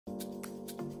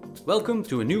Welcome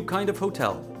to a new kind of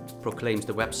hotel, proclaims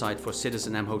the website for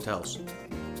citizenM hotels,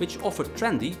 which offer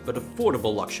trendy but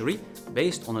affordable luxury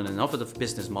based on an innovative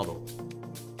business model.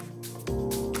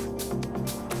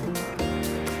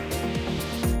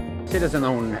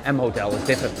 citizenM hotel is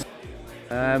different.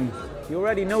 You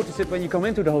already notice it when you come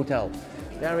into the hotel.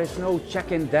 There is no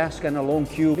check-in desk and a long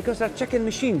queue because there are check-in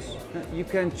machines. You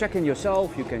can check in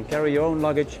yourself, you can carry your own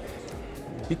luggage.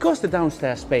 Because the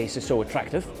downstairs space is so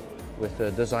attractive, with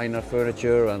designer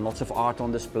furniture and lots of art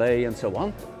on display and so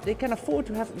on, they can afford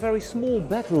to have very small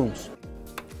bedrooms.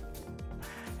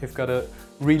 You've got a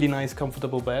really nice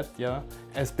comfortable bed, yeah,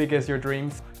 as big as your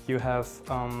dreams. You have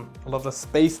a lot of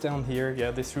space down here.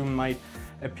 Yeah, this room might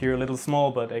appear a little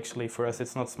small, but actually for us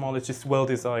it's not small, it's just well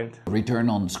designed. Return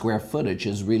on square footage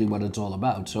is really what it's all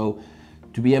about. So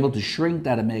to be able to shrink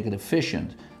that and make it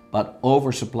efficient, but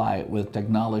oversupply it with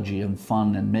technology and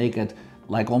fun and make it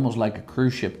almost like a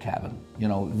cruise ship cabin, you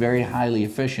know, very highly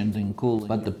efficient and cool.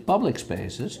 But the public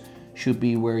spaces should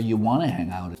be where you want to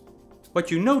hang out.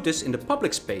 What you notice in the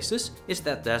public spaces is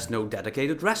that there's no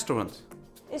dedicated restaurant.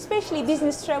 Especially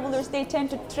business travelers, they tend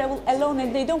to travel alone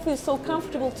and they don't feel so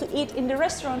comfortable to eat in the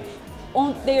restaurant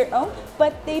on their own,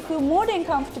 but they feel more than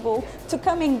comfortable to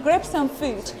come and grab some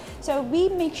food. So we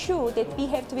make sure that we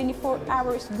have 24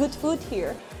 hours good food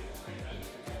here.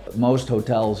 Most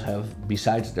hotels have,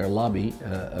 besides their lobby,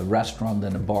 a restaurant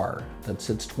and a bar that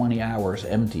sits 20 hours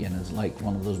empty, and it's like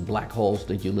one of those black holes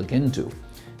that you look into.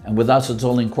 And with us, it's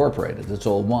all incorporated, it's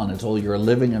all one, it's all your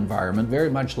living environment, very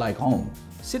much like home.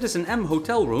 citizenM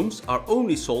hotel rooms are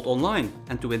only sold online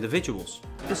and to individuals.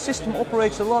 The system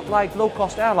operates a lot like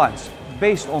low-cost airlines,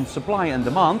 based on supply and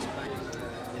demand.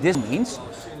 This means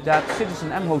that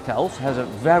citizenM hotels has a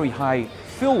very high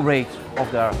fill rate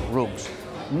of their rooms.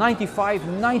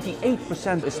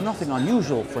 95–98% is nothing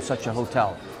unusual for such a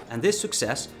hotel. And this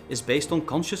success is based on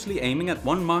consciously aiming at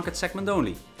one market segment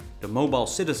only, the mobile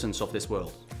citizens of this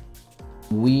world.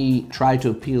 We try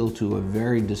to appeal to a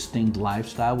very distinct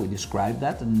lifestyle, we describe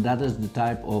that, and that is the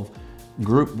type of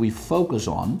group we focus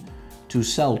on to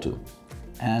sell to,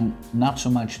 and not so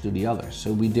much to the others.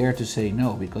 So we dare to say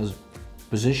no, because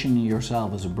positioning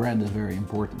yourself as a brand is very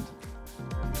important.